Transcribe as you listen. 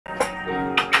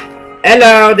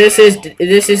Hello, this is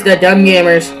the Dumb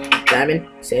Gamers. Diamond,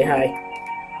 say hi.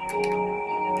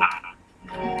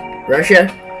 Russia.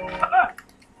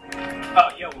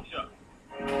 Yeah, what's up?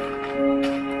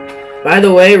 By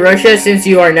the way, Russia, since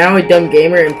you are now a Dumb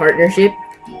Gamer in partnership,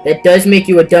 that does make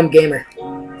you a Dumb Gamer.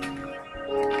 Alright, and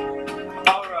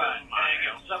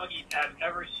if some of you have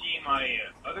ever seen my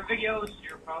other videos,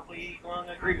 you're probably going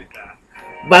to agree with that.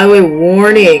 By the way,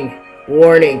 warning,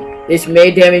 this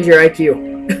may damage your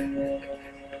IQ.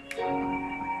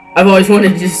 I've always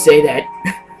wanted to just say that.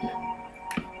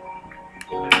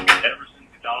 Ever since you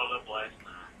dialed up last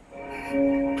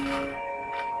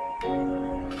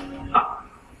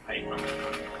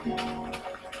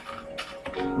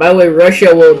night. By the way,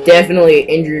 Russia will definitely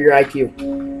injure your IQ.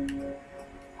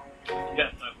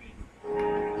 Yes,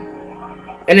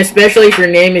 And especially if your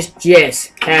name is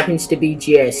Jess, happens to be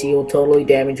Jess, he will totally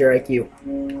damage your IQ.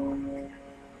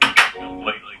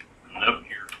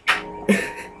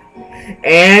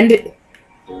 And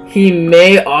he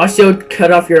may also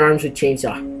cut off your arms with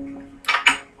chainsaw.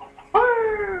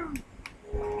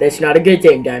 That's not a good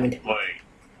thing, Diamond. Wait.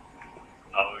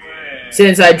 Oh, yeah.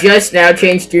 Since I just now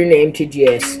changed your name to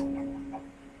Jess.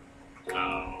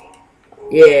 Oh.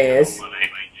 Yes. My name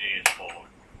ain't Jess, boy.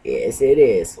 Yes, it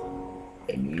is.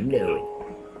 And you know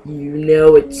it. You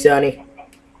know it, Sonny.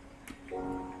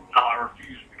 No, I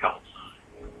refuse to be called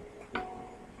son.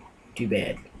 Too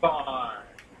bad. Fine.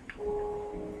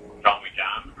 Call me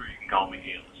Diamond, or you can call me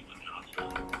Hillis, but not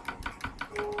son.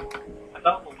 I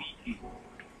thought Luigi.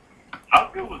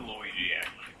 I'll go with Luigi,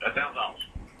 actually. That sounds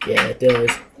awesome. Yeah, it does.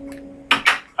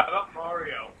 How about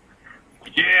Mario?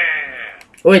 Yeah!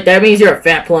 Wait, that means you're a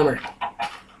fat plumber. No,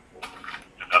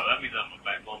 that means I'm a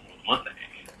fat plumber with a mustache.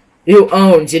 Who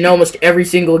owns in almost every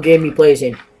single game he plays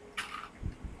in.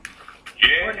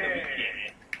 Yeah!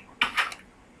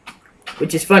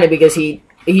 Which is funny because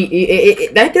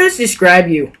that does describe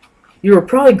you. You were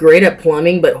probably great at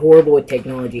plumbing, but horrible with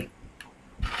technology.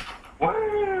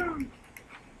 Woo!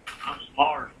 I'm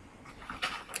smart.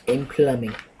 In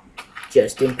plumbing.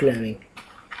 Just in plumbing.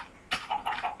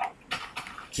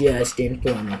 Just in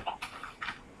plumbing.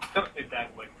 Don't take that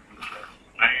away from me, Jeff.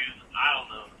 Man, I don't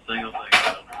know a single thing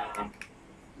about plumbing.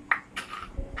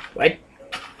 What?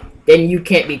 Then you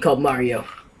can't be called Mario.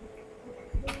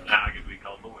 Now I can be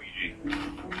called Luigi.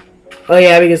 Oh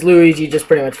yeah, because Luigi just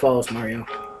pretty much follows Mario.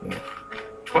 Yeah.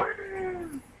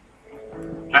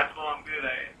 That's what I'm good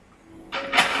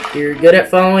at. You're good at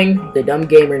following the Dumb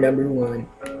Gamer #1.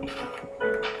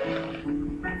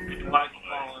 It's like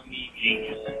following me,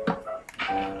 genius.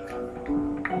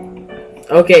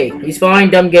 Okay, he's following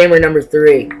Dumb Gamer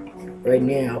 #3 right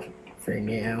now. For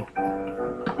now.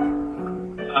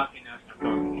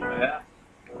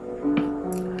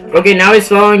 Okay, now he's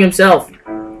following himself.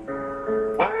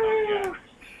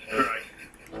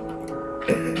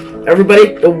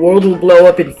 Everybody, the world will blow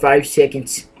up in 5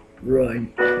 seconds.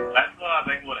 Run. That's what I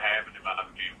think would happen if I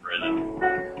became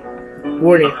president.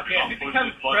 Warning. If he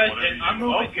becomes president, I'm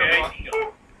moving to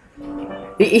Moscow.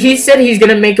 He said he's going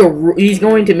to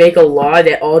make a law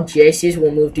that all Jesses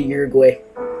will move to Uruguay.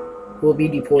 Will be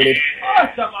deported.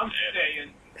 Awesome, I'm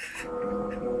saying.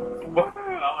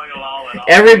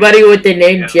 Everybody with the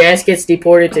name Jess gets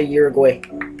deported to Uruguay.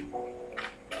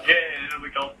 Yeah, it'll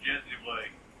be called Jesse Way.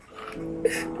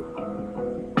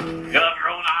 Got your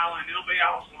own island, it'll be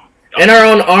awesome. And our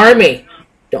own army.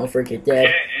 Don't forget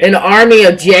that. An army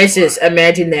of Jesses.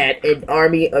 Imagine that. An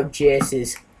army of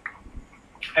Jesses.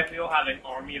 I feel have an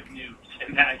army of noobs.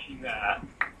 Imagine that.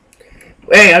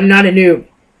 Hey, I'm not a noob.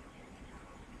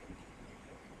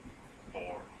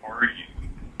 Or are you?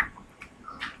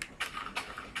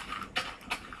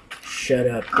 Shut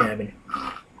up, Gavin.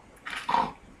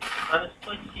 This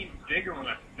place seemed bigger when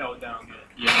I fell down it.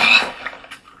 Yeah.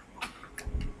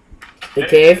 The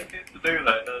cave? It seems to do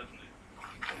that, doesn't it?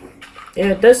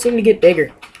 Yeah, it does seem to get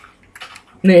bigger.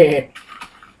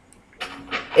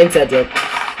 Inside joke.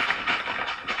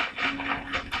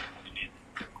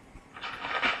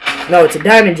 No, it's a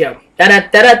diamond joke. Da da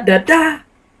da da da da.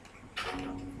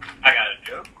 I got a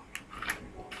joke.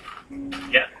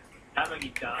 Yeah. How many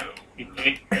times you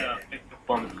take the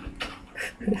plumber?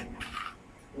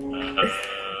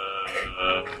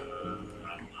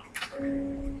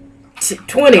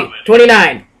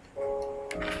 29.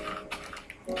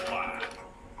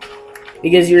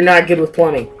 Because you're not good with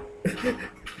plumbing. Oh,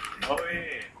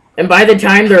 yeah. And by the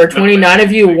time there are 29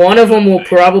 of you, one of them will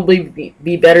probably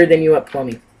be better than you at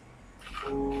plumbing.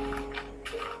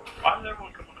 Why does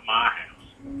everyone come to my house?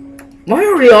 Why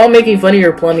are we all making fun of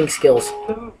your plumbing skills?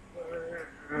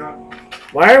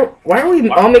 Why are we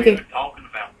all making... talking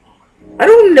about plumbing? I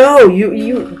don't know.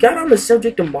 You got on the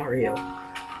subject of Mario.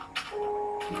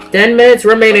 10 minutes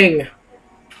remaining.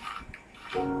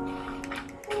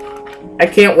 I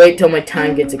can't wait till my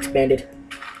time gets expanded.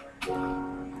 How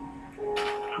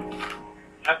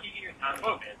can you get your time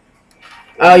open?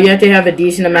 You have to have a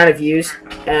decent amount of views,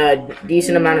 a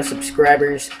decent amount of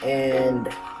subscribers, and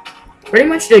pretty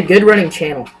much a good running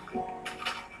channel.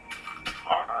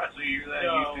 Alright, so you're that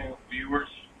YouTube viewers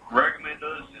recommend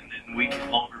us and then we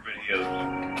get longer videos.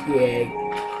 Yeah.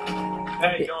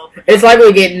 Hey, y'all. It's like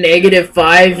we get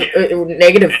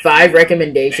 -5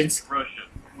 recommendations. Russia.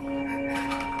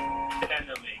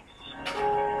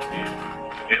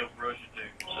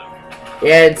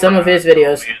 Yeah, in some of his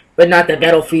videos, but not the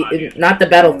Battlefield, not the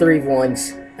Battle 3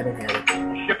 ones. I don't have it.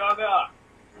 Chicago.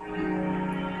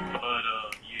 But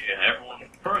yeah, everyone.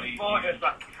 First of all, it's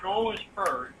like control is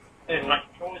first. It's like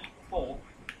control is full.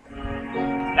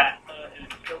 That is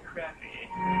so crappy.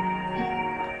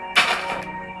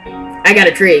 I got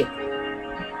a tree.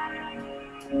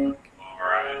 Alright.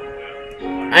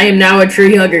 I am now a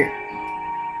tree hugger.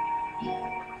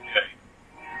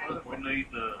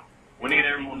 We need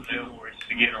everyone's invoice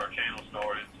to get our channel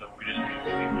started, so we just need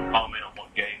people to comment on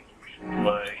what games we should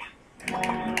play. Some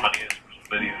ideas for some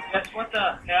videos. Yes, what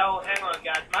the hell? Hang on,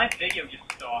 guys. My video just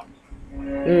stopped.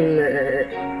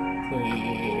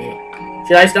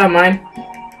 Should I stop mine?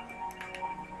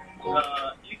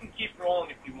 You can keep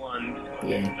rolling if you want.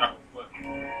 Yeah.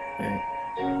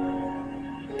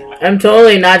 I'm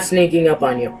totally not sneaking up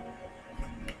on you.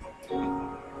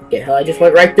 The hell, I just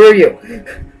went right through you.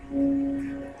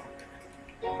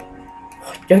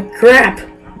 What the crap?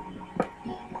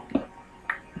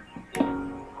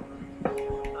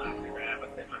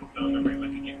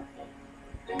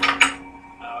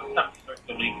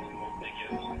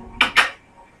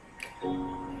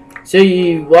 So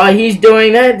while he's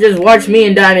doing that, just watch me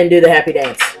and Diamond do the happy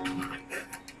dance. Happy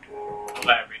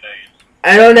dance.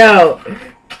 I don't know.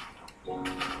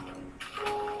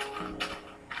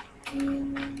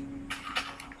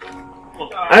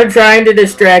 I'm trying to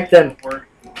distract them. Hey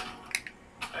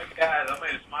guys, I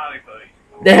made a smiley face.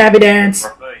 The happy dance.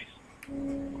 Our face.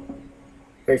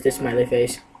 Where's the smiley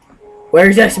face?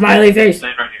 Where's the smiley face?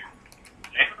 Stand right here.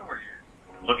 Stand over here.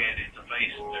 Look at it. It's a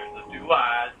face. There's the two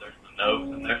eyes, there's the nose,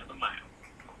 and there's the mouth.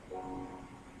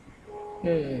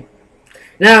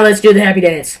 Now let's do the happy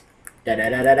dance. Happy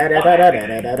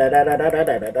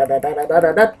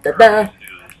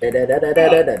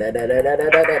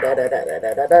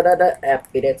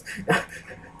dance.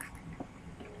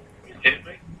 You hit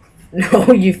me?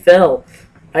 No, you fell.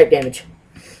 Height damage.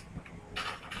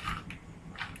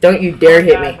 Don't you dare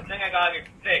hit me. I think I gotta get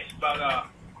fixed, but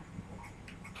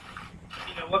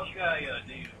you know what you gotta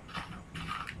do?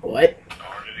 What?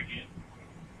 Start it again.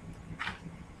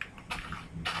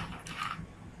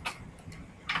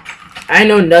 I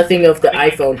know nothing of the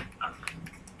iPhone.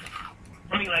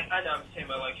 I mean, like, I know I'm saying,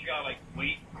 but like, you gotta like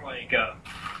wait, like, you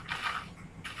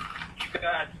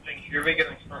guys think you're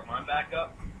gonna start mine back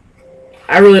up?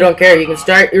 I really don't care. You can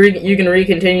start. You can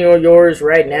recontinue yours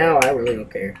right now. I really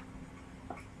don't care.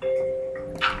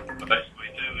 Basically,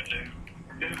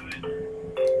 do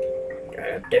it.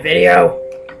 Turn up the video. Or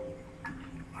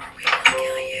we will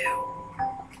kill you.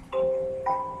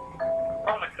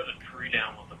 Probably cut a tree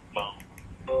down with a phone.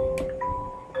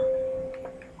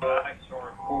 I saw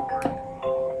it forward.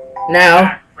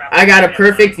 Now, I got a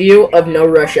perfect view of No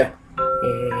Russia.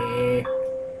 I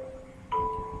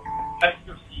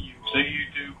still see you. So you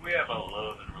do. We have a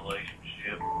love and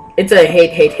relationship. It's a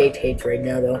hate right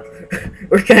now, though.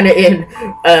 we're kind of in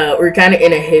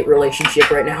a hate relationship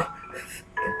right now.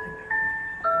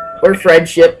 Or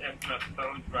friendship. Hey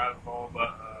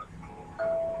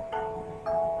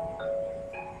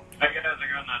guys, I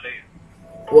got an idea.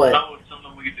 What? How would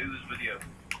something we could do this video?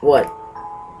 What?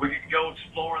 We could go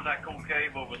exploring that cool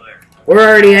cave over there. We're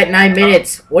already at 9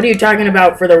 minutes. What are you talking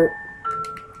about for the...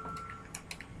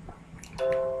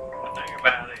 Think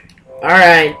about it.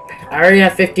 Alright. I already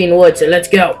have 15 wood, so let's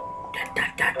go.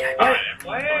 Alright, put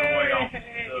away all the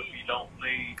stuff you don't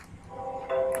need.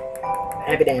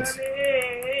 Happy dance.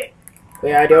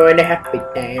 We are doing the happy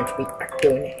dance. We are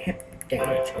doing the happy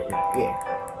dance. Oh, yeah.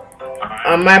 Alright,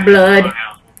 On my blood. We're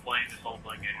playing this whole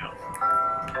thing out.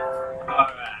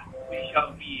 Alright, we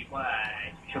shall be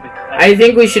wise. We shall be I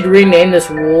think we should rename this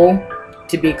wool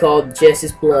to be called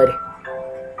Jess's Blood.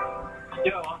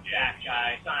 Yo, I'm back,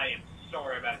 guys. I am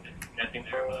sorry about this nothing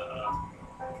there, but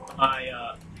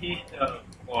my piece of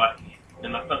what?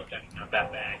 And my phone's actually not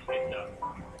that bad. It's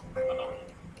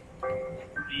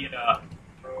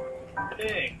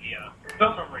the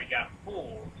film memory got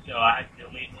full, so I had to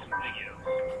delete some videos.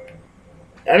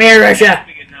 Come here, Russia.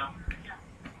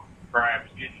 Crap,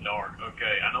 it's getting dark.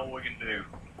 Okay, I know what we can do.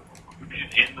 We can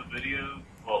end the video,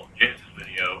 well, Jess's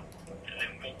video, and then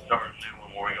we can start a new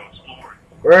one where we go exploring.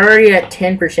 We're already at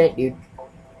 10%, dude.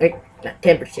 Wait, not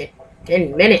 10%.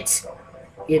 10 minutes.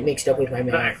 Get mixed up with my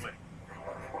math. Exactly.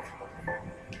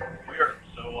 We are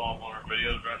so off on our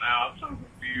videos right now. I'm so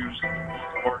confused.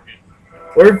 It's working.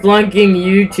 We're flunking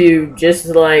YouTube just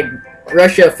like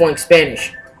Russia flunked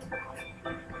Spanish.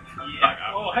 Yeah.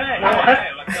 Oh, hey,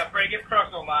 let's not break it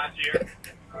personal lines here.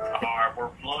 Alright, we're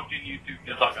flunking YouTube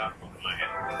just like I flunked my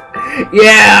head.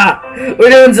 Yeah! We're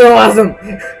doing so awesome!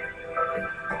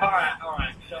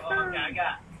 Alright. So,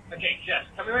 okay, Jess,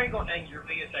 tell me where you're going to end your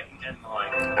video so I can end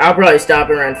mine. I'll probably stop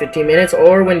around 15 minutes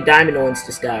or when Diamond wants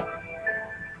to stop.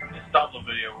 Just stop the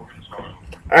video. We're going to start.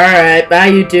 Alright,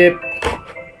 bye YouTube.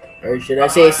 Or should I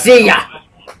say, see ya!